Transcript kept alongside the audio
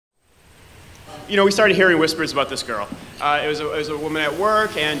you know, we started hearing whispers about this girl. It was a woman at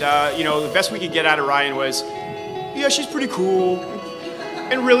work, and you know, the best we could get out of Ryan was, yeah, she's pretty cool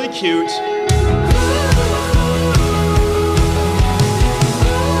and really cute.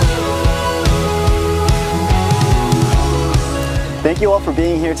 Thank you all for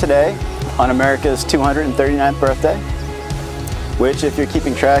being here today on America's 239th birthday, which, if you're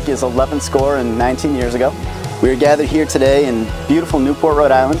keeping track, is 11 score and 19 years ago. We are gathered here today in beautiful Newport,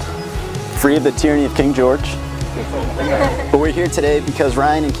 Rhode Island, free of the tyranny of King George. But we're here today because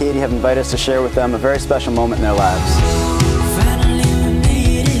Ryan and Katie have invited us to share with them a very special moment in their lives.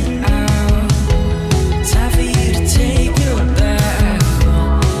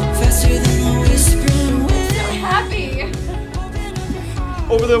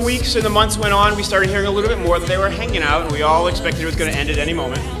 Over the weeks and the months went on, we started hearing a little bit more that they were hanging out, and we all expected it was going to end at any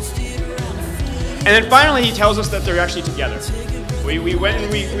moment. And then finally he tells us that they're actually together. We went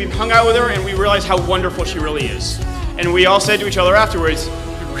and we hung out with her, and we realized how wonderful she really is. And we all said to each other afterwards,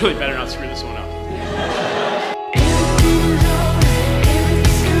 we really better not screw this one up.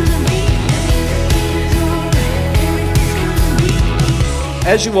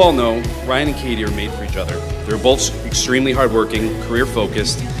 As you all know, Ryan and Katie are made for each other. They're both extremely hardworking,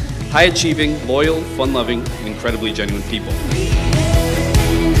 career-focused, high-achieving, loyal, fun-loving, and incredibly genuine people.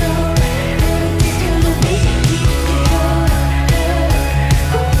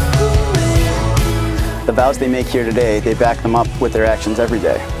 The vows they make here today, they back them up with their actions every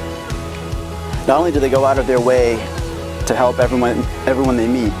day. Not only do they go out of their way to help everyone they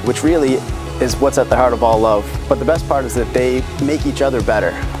meet, which really is what's at the heart of all love, but the best part is that they make each other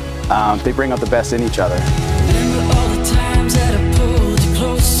better. They bring out the best in each other.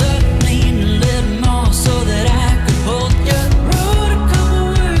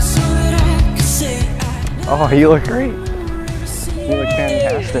 Oh, you look great. You look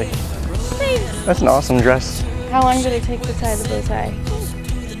fantastic. Thanks. That's an awesome dress. How long did it take to tie the bow tie?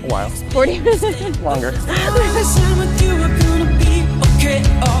 A while. 40 minutes? Longer.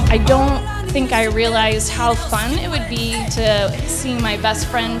 I don't think I realized how fun it would be to see my best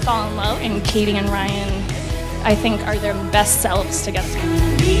friend fall in love, and Katie and Ryan, I think, are their best selves together.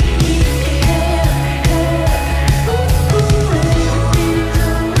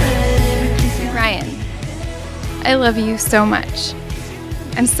 Ryan, I love you so much.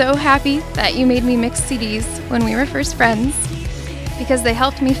 I'm so happy that you made me mix CDs when we were first friends, because they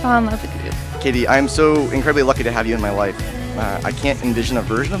helped me fall in love with you. Katie, I'm so incredibly lucky to have you in my life. I can't envision a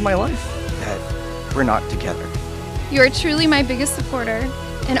version of my life that we're not together. You are truly my biggest supporter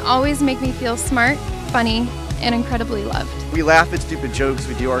and always make me feel smart, funny, and incredibly loved. We laugh at stupid jokes,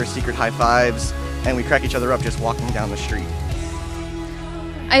 we do our secret high fives, and we crack each other up just walking down the street.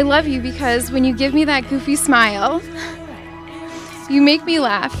 I love you because when you give me that goofy smile, you make me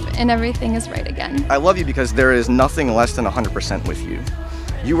laugh and everything is right again. I love you because there is nothing less than 100% with you.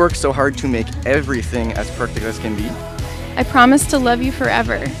 You work so hard to make everything as perfect as can be. I promise to love you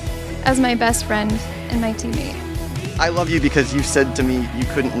forever as my best friend and my teammate. I love you because you said to me you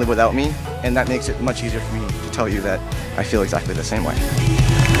couldn't live without me, and that makes it much easier for me to tell you that I feel exactly the same way.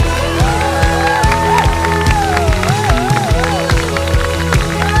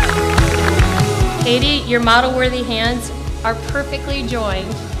 Katie, your model-worthy hands are perfectly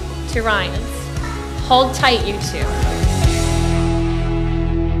joined to Ryan's. Hold tight, you two.